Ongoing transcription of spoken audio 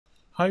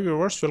Hi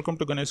viewers, welcome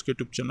to Ganisk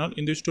YouTube channel.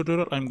 In this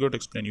tutorial, I am going to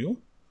explain you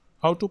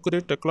how to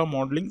create Tekla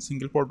Modeling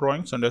Single Part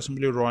Drawings and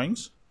Assembly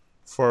Drawings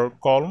for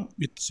column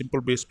with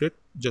simple base plate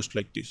just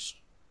like this.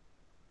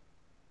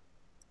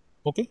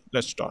 Okay,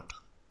 let's start.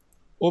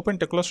 Open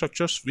Tekla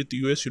Structures with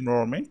US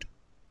environment.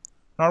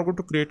 Now we're going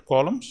to create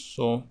columns.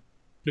 So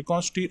click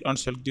on Steel and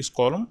select this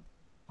column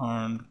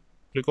and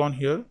click on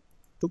here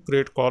to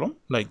create column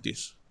like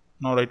this.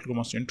 Now right click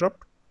must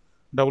interrupt.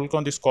 Double click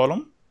on this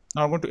column.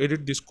 Now we're going to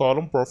edit this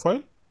column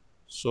profile.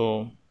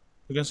 So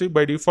you can see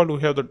by default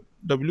we have the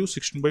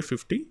W16 by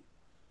 50.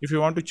 If you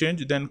want to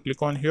change, then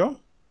click on here.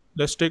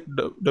 Let's take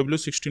the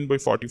W16 by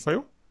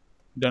 45.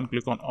 Then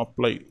click on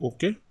apply.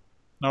 OK.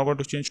 Now I'm going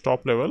to change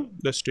top level.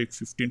 Let's take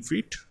 15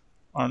 feet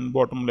and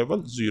bottom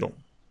level 0.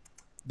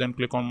 Then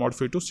click on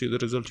modify to see the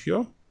result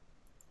here.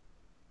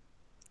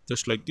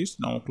 Just like this.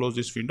 Now close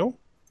this window.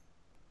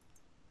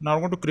 Now I'm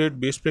going to create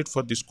base plate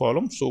for this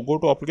column. So go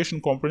to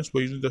application components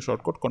by using the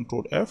shortcut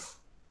Ctrl F.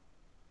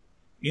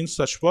 In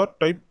search bar,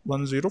 type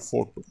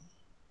 1042.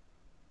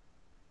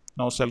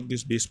 Now select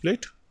this base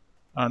plate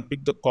and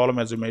pick the column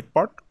as a mate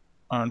part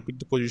and pick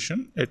the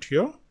position at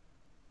here.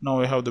 Now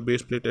I have the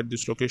base plate at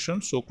this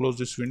location. So close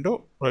this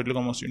window, right click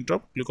on mouse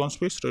interrupt, click on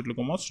space, right click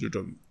on mouse delete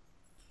view.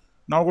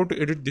 Now go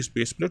to edit this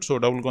base plate. So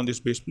double click on this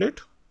base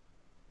plate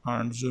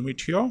and zoom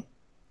it here.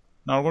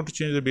 Now I'm going to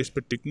change the base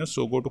plate thickness.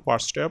 So go to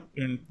parts tab.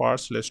 In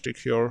parts, let's take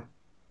here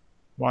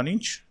 1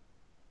 inch.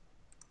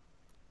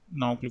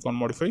 Now click on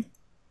modify.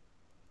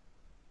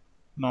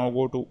 Now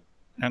go to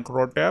anchor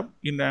rod tab.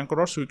 In the anchor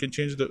rods, we can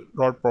change the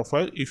rod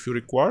profile if you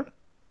required.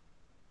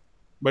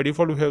 By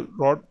default, we have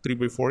rod 3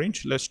 by 4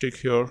 inch. Let's take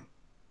here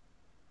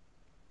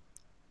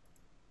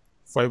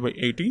 5 by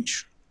 8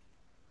 inch.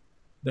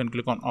 Then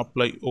click on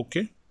apply.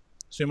 OK.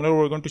 Similarly,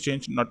 we're going to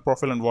change nut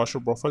profile and washer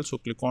profile. So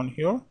click on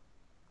here.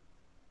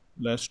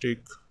 Let's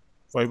take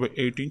 5 by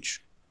 8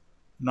 inch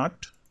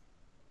nut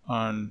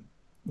and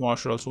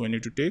washer. Also, we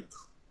need to take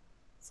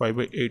 5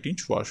 by 8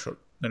 inch washer.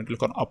 Then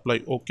click on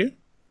apply. OK.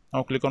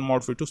 Now click on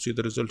modify to see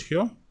the result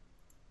here.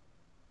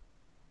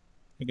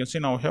 You can see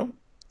now we have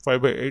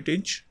 5 by 8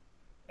 inch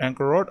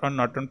anchor rod and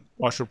nut and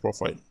washer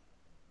profile.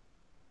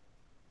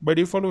 By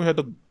default, we have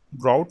the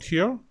grout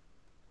here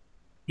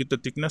with the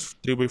thickness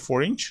 3 by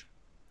 4 inch.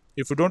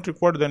 If you don't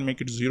require, then make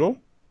it 0.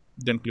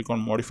 Then click on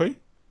modify.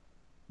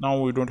 Now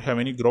we don't have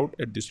any grout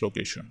at this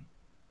location.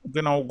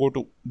 Okay, now go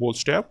to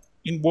bolts tab.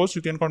 In bolts,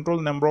 you can control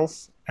number of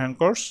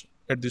anchors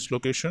at this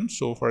location.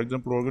 So for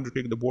example, we're going to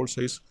take the bolt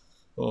size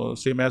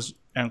same as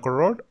anchor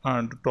rod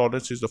and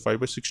tolerance is the 5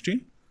 by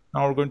 16.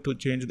 Now we're going to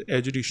change the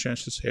edge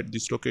distances at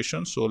this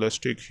location. So let's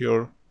take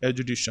here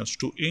edge distance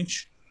 2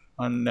 inch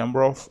and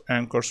number of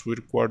anchors we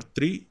require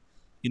 3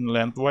 in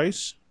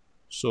lengthwise.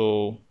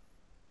 So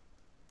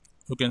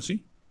you can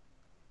see,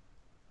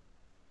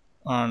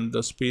 and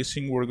the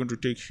spacing we're going to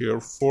take here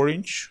 4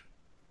 inch.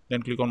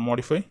 Then click on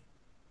modify.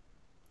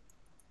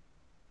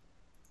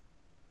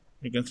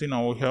 You can see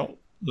now we have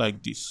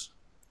like this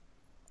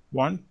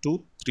 1,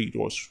 2, 3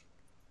 rows.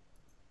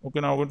 Okay,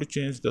 now we're going to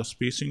change the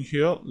spacing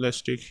here.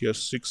 Let's take here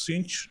 6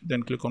 inch.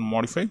 Then click on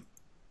modify.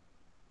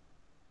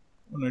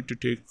 We need to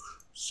take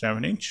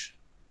 7 inch.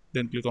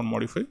 Then click on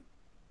modify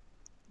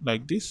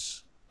like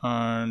this.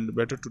 And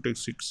better to take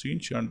 6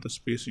 inch and the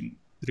spacing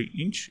 3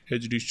 inch.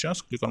 Edge distance,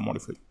 click on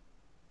modify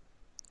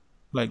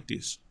like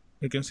this.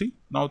 You can see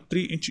now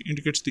 3 inch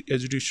indicates the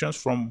edge distance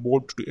from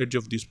bolt to edge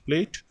of this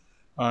plate,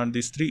 and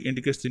this 3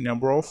 indicates the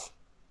number of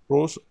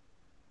rows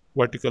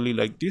vertically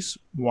like this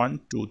 1,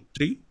 2,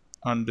 3.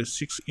 And the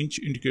 6 inch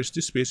indicates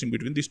the spacing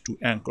between these two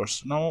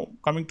anchors. Now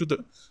coming to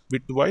the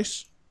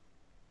widthwise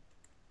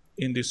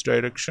in this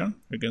direction,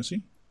 you can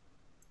see,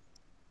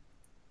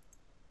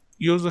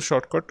 use the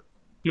shortcut,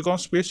 click on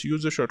space,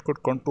 use the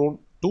shortcut Ctrl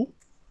 2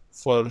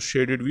 for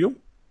shaded view.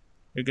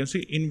 You can see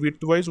in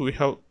widthwise we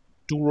have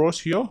 2 rows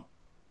here,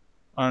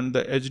 and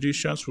the edge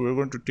distance we're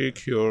going to take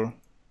here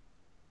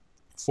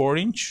 4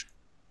 inch.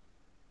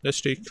 Let's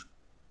take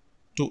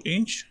 2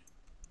 inch,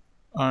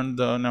 and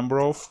the number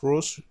of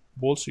rows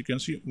bolts you can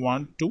see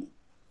 1, 2,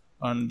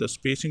 and the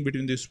spacing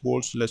between these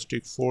bolts let's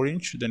take 4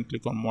 inch. Then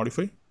click on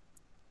modify. You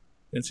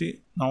can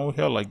see now we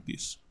have like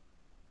this.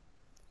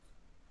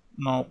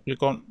 Now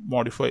click on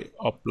modify,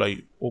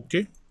 apply.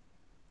 OK.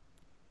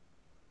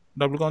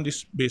 Double click on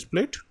this base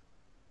plate.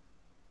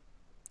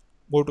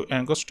 Go to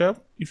anchors tab.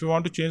 If you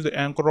want to change the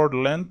anchor rod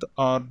length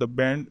or the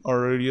bend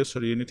or radius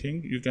or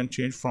anything, you can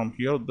change from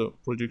here the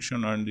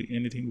projection and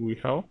anything we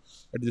have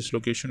at this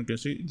location. You can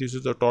see this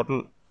is the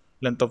total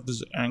length of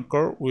this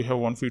anchor. We have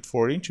 1 feet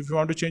 4 inch. If you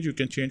want to change, you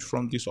can change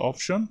from this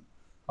option.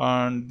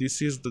 And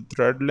this is the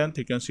thread length.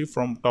 You can see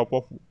from top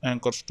of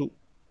anchors to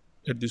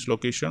at this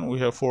location we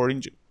have 4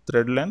 inch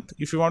thread length.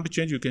 If you want to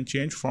change, you can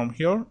change from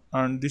here.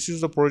 And this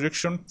is the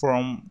projection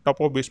from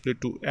top of base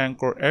plate to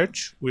anchor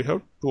edge. We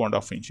have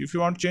 2.5 inch. If you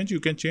want to change, you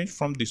can change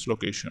from this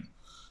location.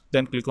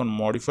 Then click on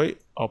modify,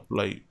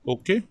 apply.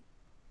 OK.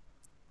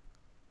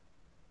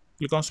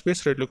 Click on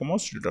space, right click on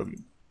mouse, delete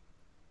view.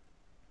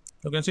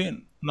 You can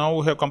see now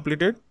we have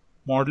completed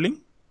modeling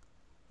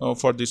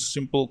for this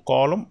simple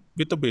column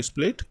with a base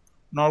plate.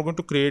 now we're going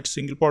to create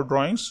single part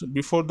drawings.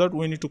 Before that,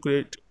 we need to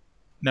create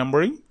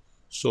numbering.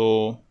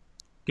 So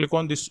click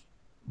on this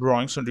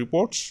drawings and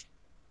reports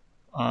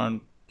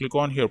and click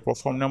on here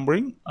perform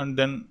numbering, and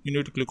then you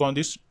need to click on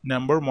this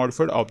number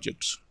modified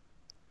objects.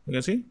 You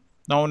can see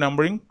now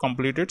numbering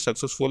completed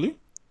successfully.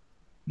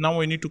 Now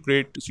we need to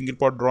create single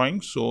part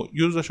drawing. So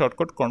use the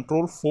shortcut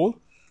Ctrl+4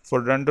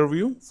 for render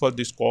view for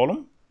this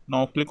column.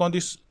 Now click on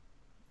this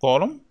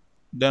column,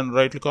 then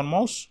right click on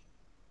mouse,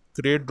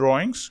 create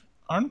drawings,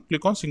 and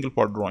click on single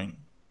part drawing.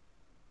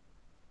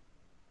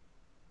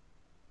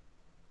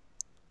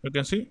 You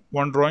can see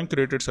one drawing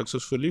created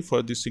successfully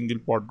for this single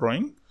part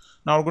drawing.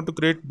 Now we're going to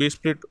create base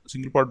plate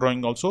single part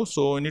drawing also.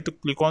 So we need to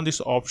click on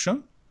this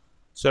option,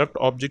 select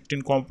object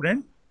in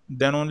component,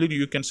 then only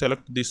you can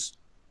select this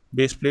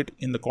base plate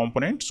in the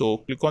component. So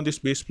click on this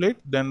base plate,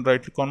 then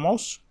right click on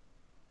mouse,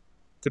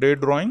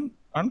 create drawing,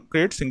 and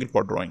create single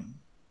part drawing.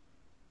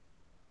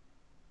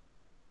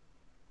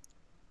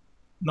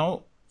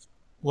 Now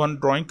one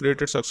drawing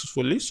created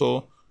successfully.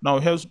 So now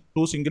we have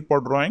two single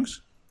part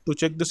drawings. To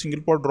check the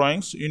single part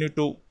drawings, you need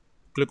to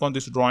click on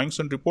this drawings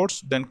and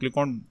reports, then click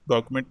on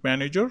document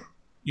manager.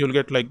 You'll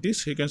get like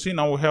this. You can see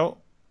now we have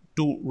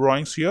two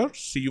drawings here,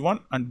 C1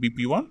 and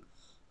BP1.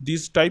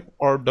 These type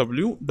are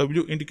W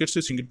indicates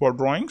the single part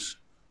drawings.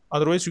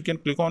 Otherwise you can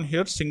click on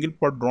here single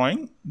part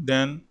drawing,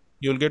 then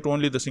you'll get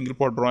only the single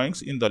part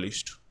drawings in the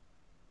list.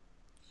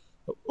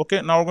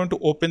 Okay, now we're going to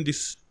open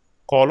this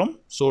column.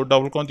 So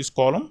double click on this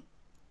column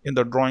in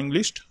the drawing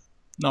list.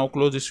 Now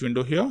close this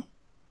window here.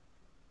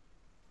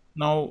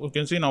 Now you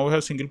can see now we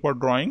have single part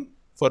drawing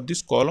for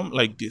this column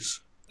like this.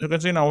 You can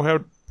see now we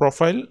have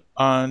profile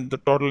and the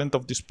total length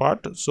of this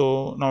part.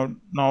 So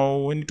now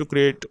we need to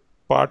create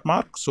part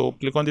mark. So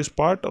click on this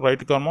part, right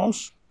click on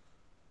mouse,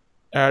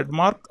 add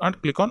mark,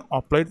 and click on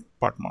applied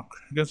part mark.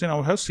 You can see now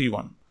we have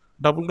C1.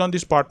 Double click on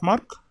this part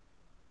mark.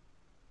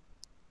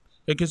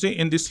 You can see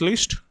in this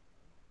list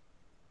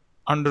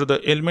under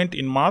the element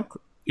in mark,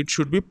 it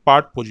should be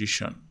part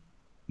position.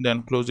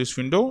 Then close this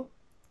window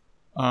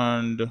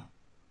and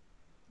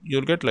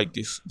you'll get like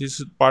this.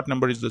 This part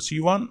number is the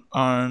C1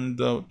 and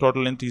the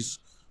total length is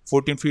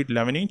 14 feet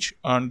 11 inch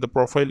and the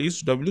profile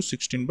is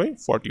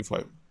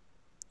W16/45.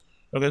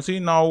 You can see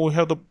now we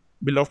have the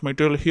bill of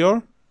material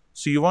here,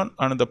 C1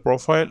 and the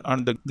profile,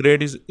 and the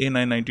grade is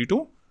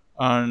A992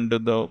 and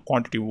the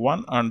quantity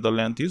 1 and the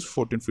length is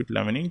 14 feet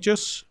 11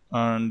 inches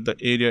and the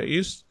area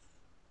is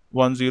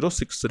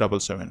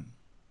 10677.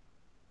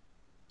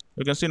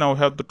 You can see now we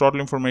have the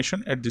total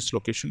information at this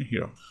location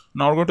here.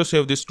 Now we're going to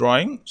save this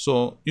drawing.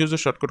 So use the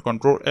shortcut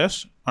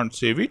Ctrl+S and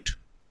save it.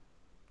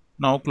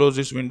 Now close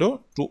this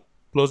window to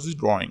close this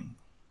drawing.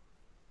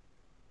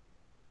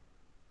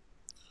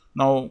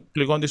 Now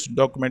click on this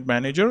document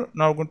manager.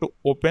 Now we're going to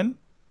open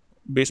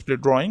base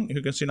plate drawing.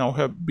 You can see now we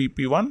have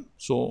BP1.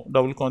 So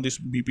double click on this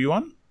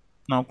BP1.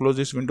 Now close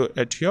this window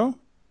at here.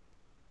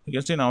 You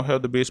can see now we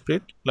have the base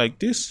plate like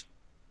this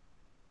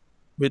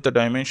with the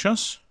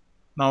dimensions.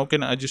 Now you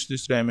can adjust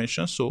this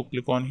dimension. So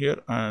click on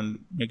here and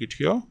make it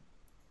here,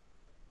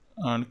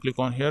 and click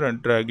on here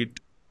and drag it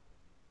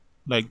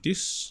like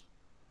this.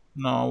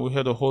 Now we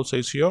have the whole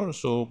size here.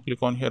 So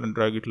click on here and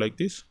drag it like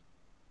this.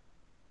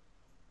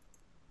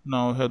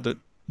 Now we have the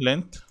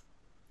length,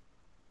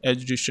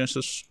 edge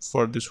distances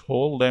for this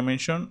whole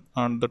dimension,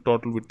 and the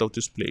total width of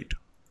this plate.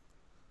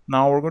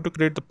 Now we're going to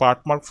create the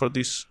part mark for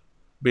this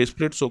base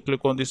plate. So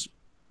click on this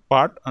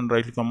part and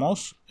right click on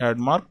mouse, add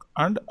mark,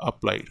 and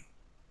apply.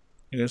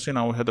 You can see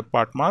now we have the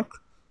part mark.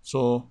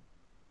 So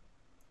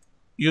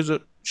use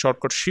a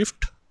shortcut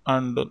shift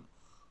and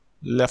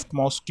left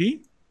mouse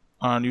key,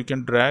 and you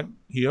can drag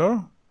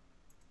here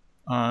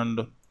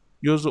and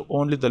use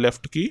only the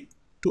left key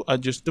to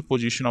adjust the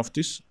position of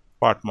this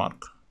part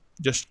mark.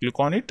 Just click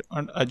on it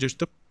and adjust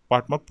the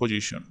part mark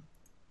position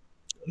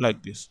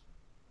like this.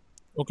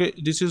 Okay,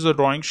 this is a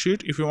drawing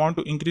sheet. If you want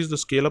to increase the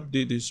scale of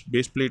this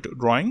base plate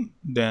drawing,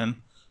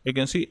 then you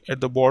can see at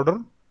the border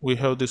we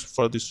have this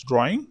for this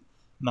drawing.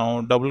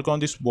 Now double click on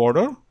this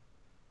border.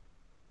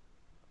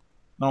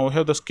 Now we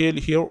have the scale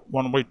here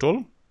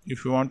 1/12.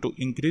 If you want to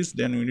increase,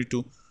 then you need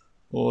to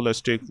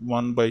let's take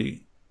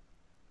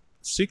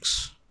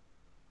 1/6.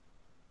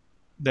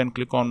 Then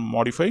click on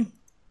modify.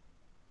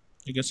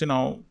 You can see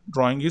now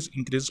drawing is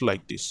increased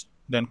like this.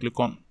 Then click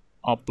on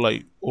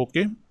apply,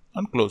 OK,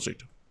 and close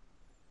it.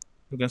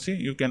 You can see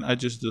you can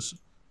adjust this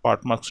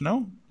part marks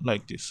now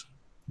like this.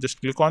 Just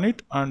click on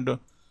it and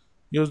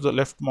use the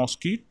left mouse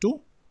key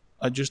to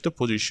adjust the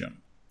position.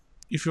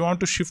 If you want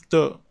to shift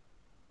the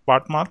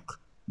part mark,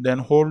 then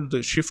hold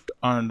the shift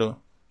and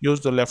use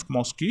the left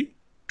mouse key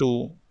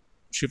to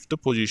shift the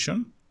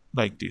position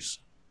like this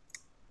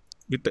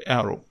with the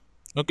arrow.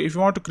 Okay, if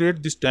you want to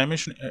create this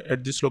dimension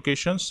at this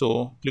location,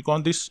 so click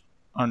on this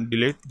and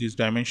delete this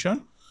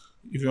dimension.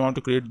 If you want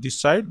to create this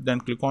side, then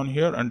click on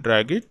here and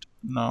drag it.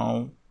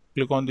 Now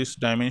click on this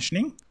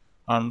dimensioning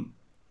and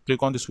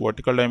click on this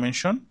vertical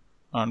dimension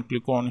and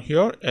click on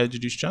here edge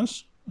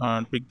distance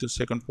and pick the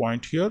second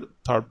point here,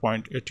 third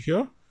point at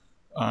here,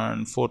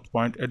 and fourth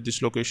point at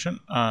this location,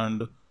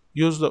 and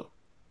use the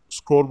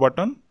scroll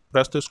button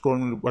press the scroll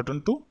wheel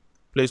button to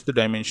place the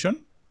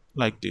dimension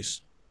like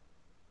this.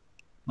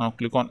 Now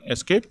click on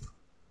escape.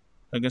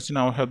 You can see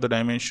now I have the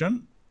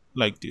dimension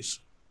like this.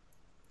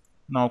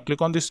 Now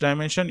click on this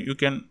dimension. You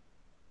can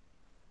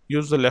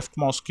use the left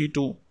mouse key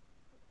to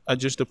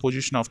adjust the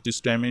position of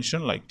this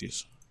dimension like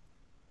this.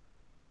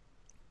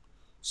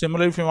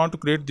 Similarly, if you want to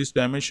create this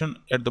dimension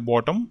at the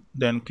bottom,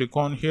 then click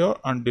on here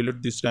and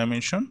delete this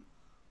dimension.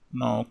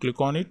 Now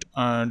click on it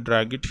and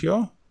drag it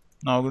here.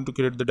 Now I'm going to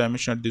create the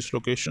dimension at this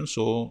location.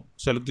 So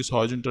select this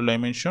horizontal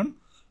dimension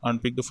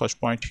and pick the first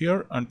point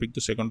here and pick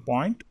the second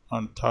point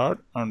and third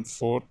and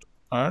fourth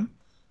and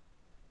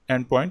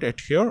end point at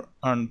here,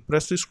 and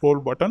press the scroll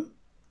button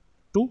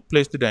to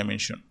place the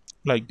dimension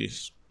like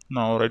this.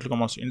 Now right click on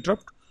mouse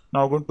interrupt.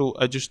 Now I'm going to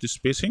adjust the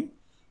spacing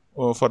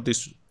for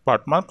this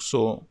part mark.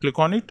 So click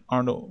on it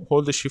and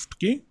hold the shift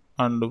key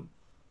and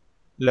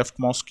left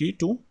mouse key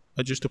to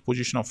adjust the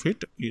position of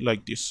it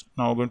like this.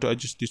 Now I'm going to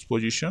adjust this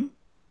position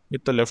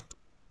with the left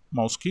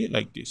mouse key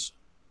like this.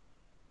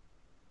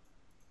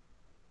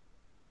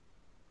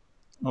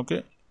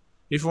 Okay,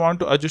 if you want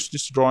to adjust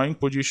this drawing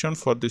position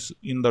for this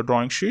in the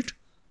drawing sheet,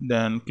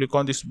 then click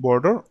on this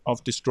border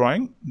of this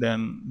drawing,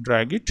 then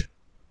drag it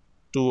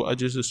to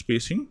adjust the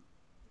spacing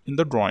in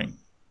the drawing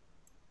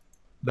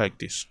like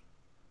this.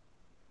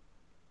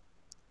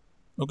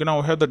 Okay,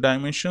 now we have the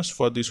dimensions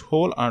for this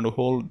hole and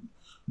hole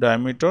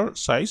diameter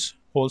size,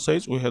 hole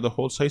size. We have the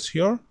hole size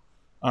here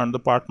and the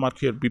part mark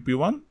here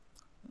BP1.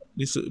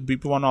 This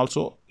BP1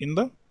 also in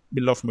the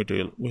bill of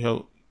material we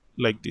have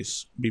like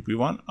this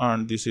BP1,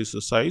 and this is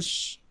the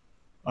size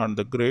and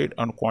the grade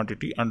and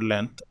quantity and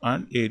length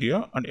and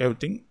area and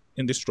everything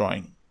in this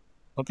drawing.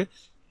 Okay,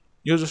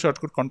 use the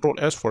shortcut Control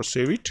S for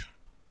save it.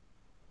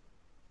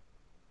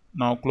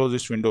 Now close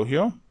this window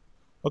here.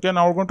 Okay,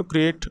 now we're going to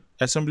create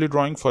assembly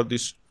drawing for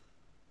this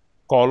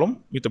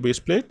column with a base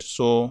plate.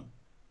 So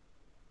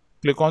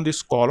click on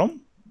this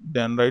column,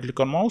 then right click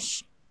on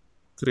mouse,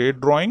 create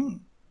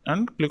drawing,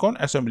 and click on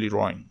assembly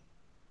drawing.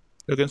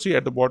 You can see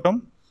at the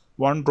bottom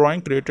one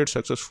drawing created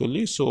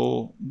successfully.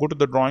 So go to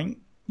the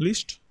drawing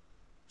list.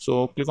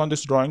 So click on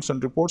this drawings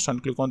and reports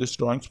and click on this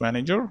drawings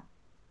manager.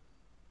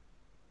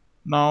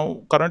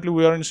 Now currently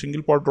we are in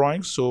single part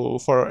drawing. So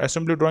for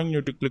assembly drawing you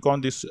need to click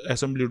on this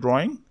assembly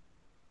drawing.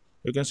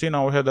 You can see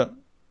now we have the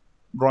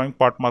drawing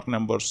part mark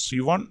number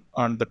C1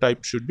 and the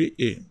type should be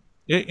A.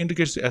 A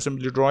indicates the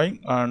assembly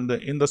drawing, and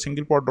in the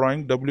single part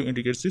drawing W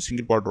indicates the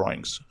single part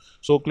drawings.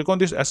 So click on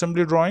this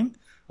assembly drawing,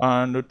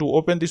 and to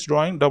open this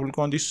drawing double click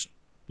on this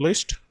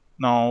list.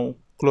 Now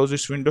close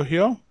this window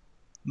here.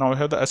 Now we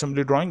have the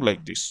assembly drawing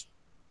like this.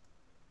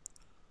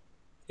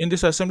 In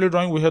this assembly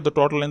drawing we have the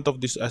total length of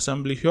this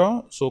assembly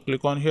here. So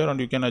click on here and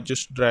you can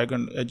adjust, drag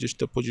and adjust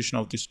the position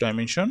of this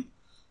dimension.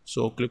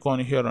 So click on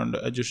here and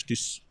adjust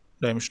this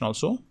dimension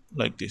also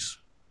like this.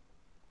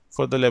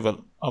 For the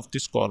level of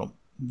this column,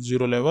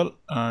 0 level,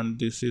 and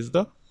this is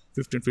the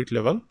 15 feet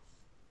level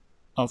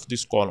of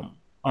this column,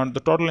 and the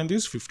total length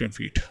is 15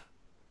 feet.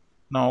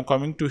 Now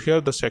coming to here,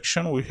 the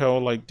section we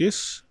have like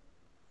this.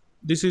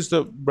 This is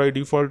the by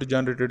default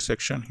generated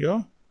section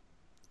here.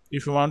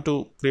 If you want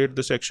to create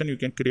the section, you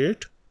can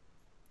create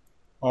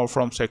or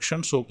from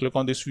section. So click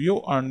on this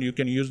view and you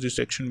can use this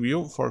section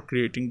view for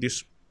creating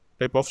this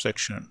type of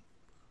section.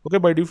 Okay,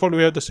 by default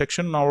we have the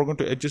section. Now we're going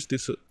to adjust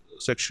this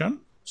section.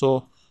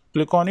 So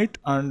click on it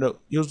and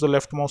use the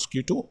left mouse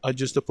key to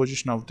adjust the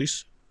position of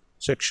this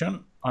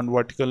section and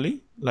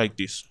vertically like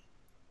this.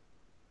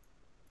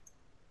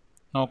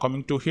 Now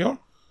coming to here,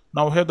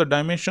 now we have the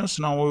dimensions.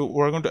 Now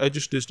we're going to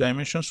adjust this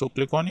dimension. So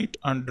click on it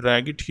and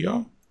drag it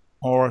here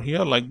or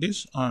here like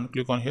this, and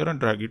click on here and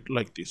drag it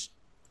like this.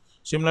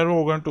 Similarly,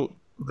 we're going to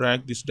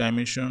drag this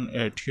dimension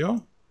at here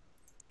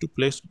to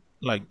place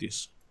like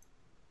this.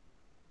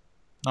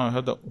 Now I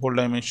have the whole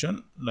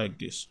dimension like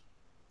this,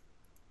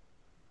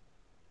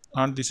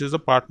 and this is the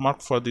part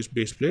mark for this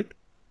base plate.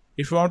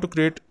 If you want to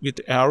create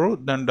with arrow,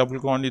 then double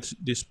click on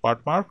this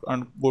part mark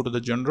and go to the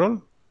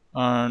general,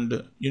 and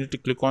you need to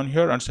click on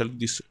here and select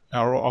this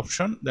arrow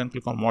option, then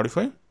click on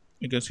modify.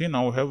 You can see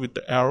now we have with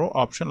the arrow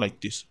option like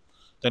this,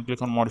 then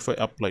click on modify,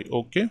 apply.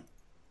 Okay,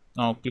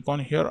 now click on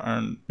here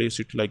and place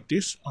it like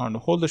this and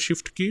hold the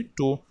shift key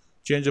to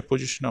change the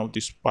position of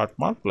this part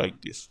mark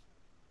like this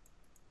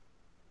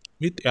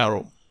with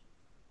arrow.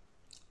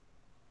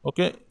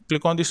 Okay,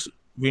 click on this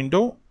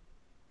window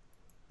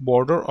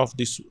border of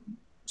this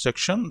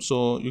section,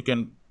 so you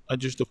can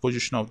adjust the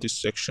position of this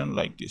section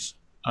like this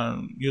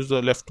and use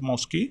the left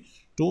mouse key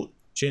to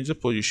change the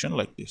position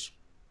like this.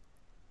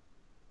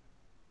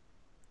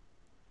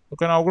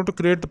 Okay, now we're going to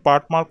create the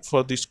part mark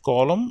for this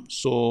column.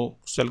 So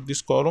select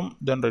this column,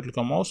 then right click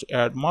on mouse,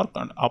 add mark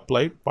and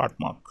apply part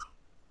mark.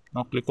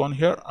 Now click on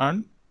here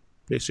and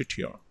place it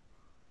here.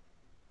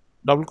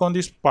 Double click on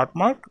this part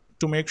mark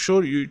to make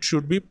sure it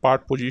should be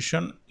part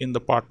position in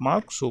the part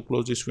mark. So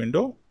close this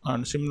window,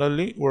 and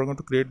similarly we're going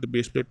to create the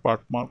base plate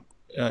part mark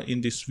in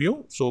this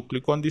view. So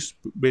click on this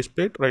base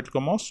plate, right click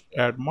on mouse,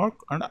 add mark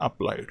and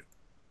applied.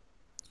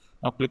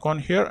 Now click on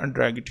here and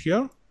drag it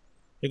here.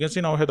 You can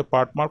see now I have the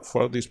part mark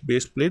for this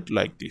base plate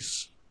like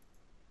this.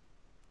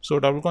 So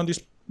double click on this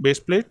base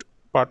plate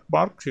part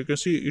mark. You can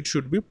see it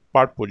should be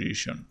part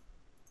position.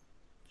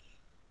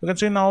 You can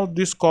see now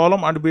this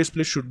column and base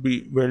plate should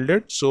be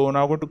welded. So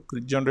now go to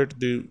generate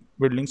the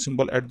welding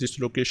symbol at this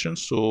location.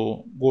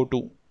 So go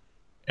to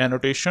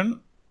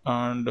annotation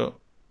and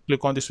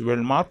click on this weld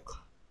mark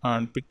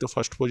and pick the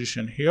first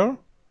position here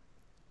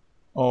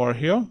or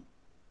here.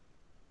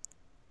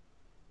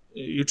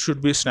 It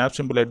should be snap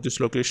symbol at this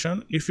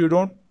location. If you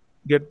don't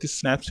get this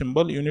snap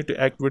symbol, you need to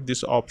activate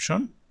this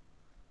option,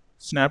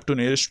 snap to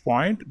nearest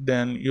point,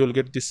 then you will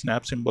get this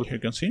snap symbol. You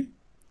can see,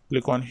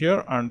 click on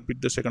here and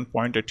pick the second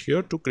point at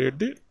here to create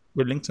the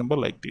welding symbol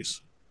like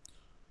this.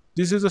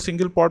 This is a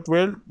single part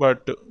weld,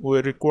 but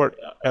we require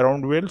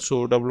around weld,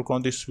 so double click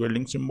on this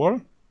welding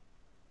symbol.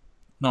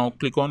 Now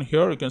click on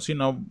here. You can see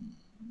now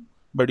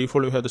by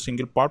default you have the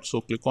single part,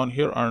 so click on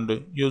here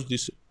and use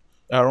this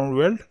around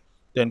weld,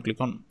 then click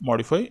on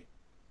modify.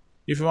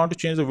 If you want to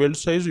change the weld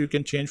size, you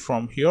can change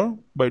from here.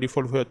 By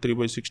default we have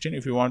 3/16.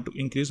 If you want to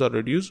increase or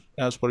reduce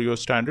as per your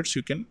standards,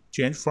 you can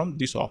change from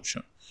this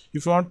option.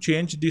 If you want to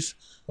change this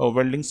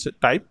welding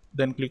type,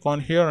 then click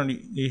on here, and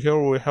here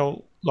we have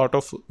lot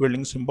of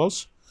welding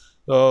symbols.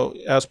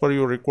 As per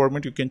your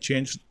requirement, you can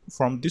change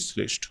from this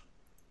list.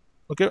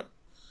 Okay,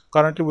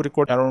 currently we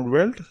record around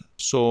weld,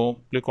 so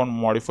click on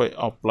modify,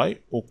 apply,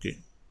 okay,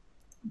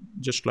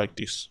 just like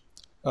this.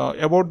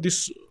 About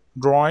this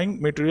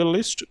drawing material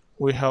list,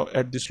 we have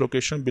at this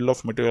location bill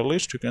of material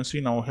list. You can see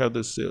now we have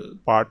this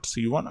part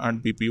C1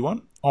 and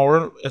BP1.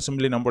 Our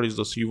assembly number is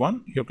the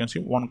C1. Here you can see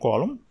one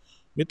column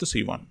with the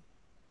C1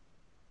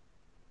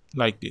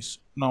 like this.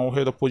 Now we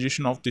have the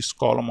position of this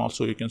column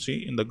also. You can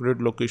see in the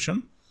grid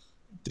location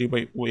 3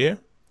 by A,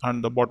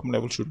 and the bottom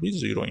level should be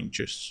 0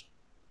 inches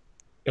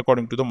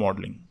according to the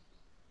modeling.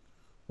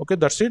 Okay,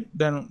 that's it.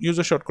 Then use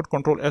the shortcut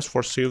Control S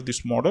for save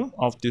this model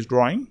of this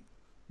drawing.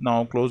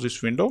 Now close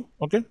this window.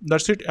 Okay,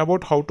 that's it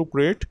about how to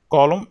create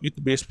column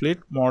with base plate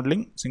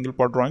modeling, single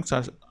part drawings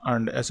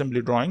and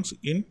assembly drawings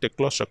in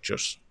Tekla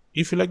Structures.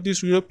 If you like this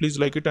video, please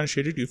like it and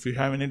share it. If you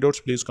have any doubts,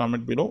 please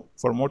comment below.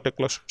 For more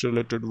Tekla Structure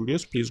related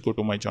videos, please go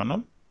to my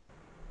channel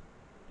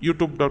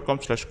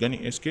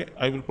youtube.com/GaniSK.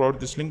 I will provide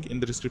this link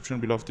in the description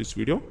below of this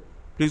video.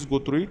 Please go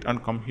through it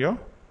and come here.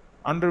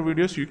 Under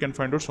videos, you can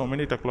find out so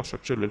many Tekla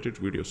Structure related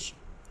videos.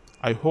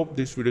 I hope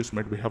these videos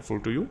might be helpful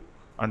to you.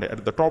 And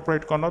at the top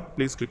right corner,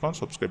 please click on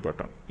subscribe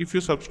button. If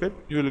you subscribe,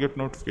 you will get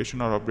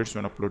notification or updates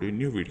when uploading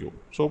new video.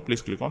 So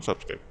please click on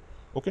subscribe.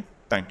 Okay,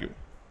 thank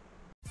you.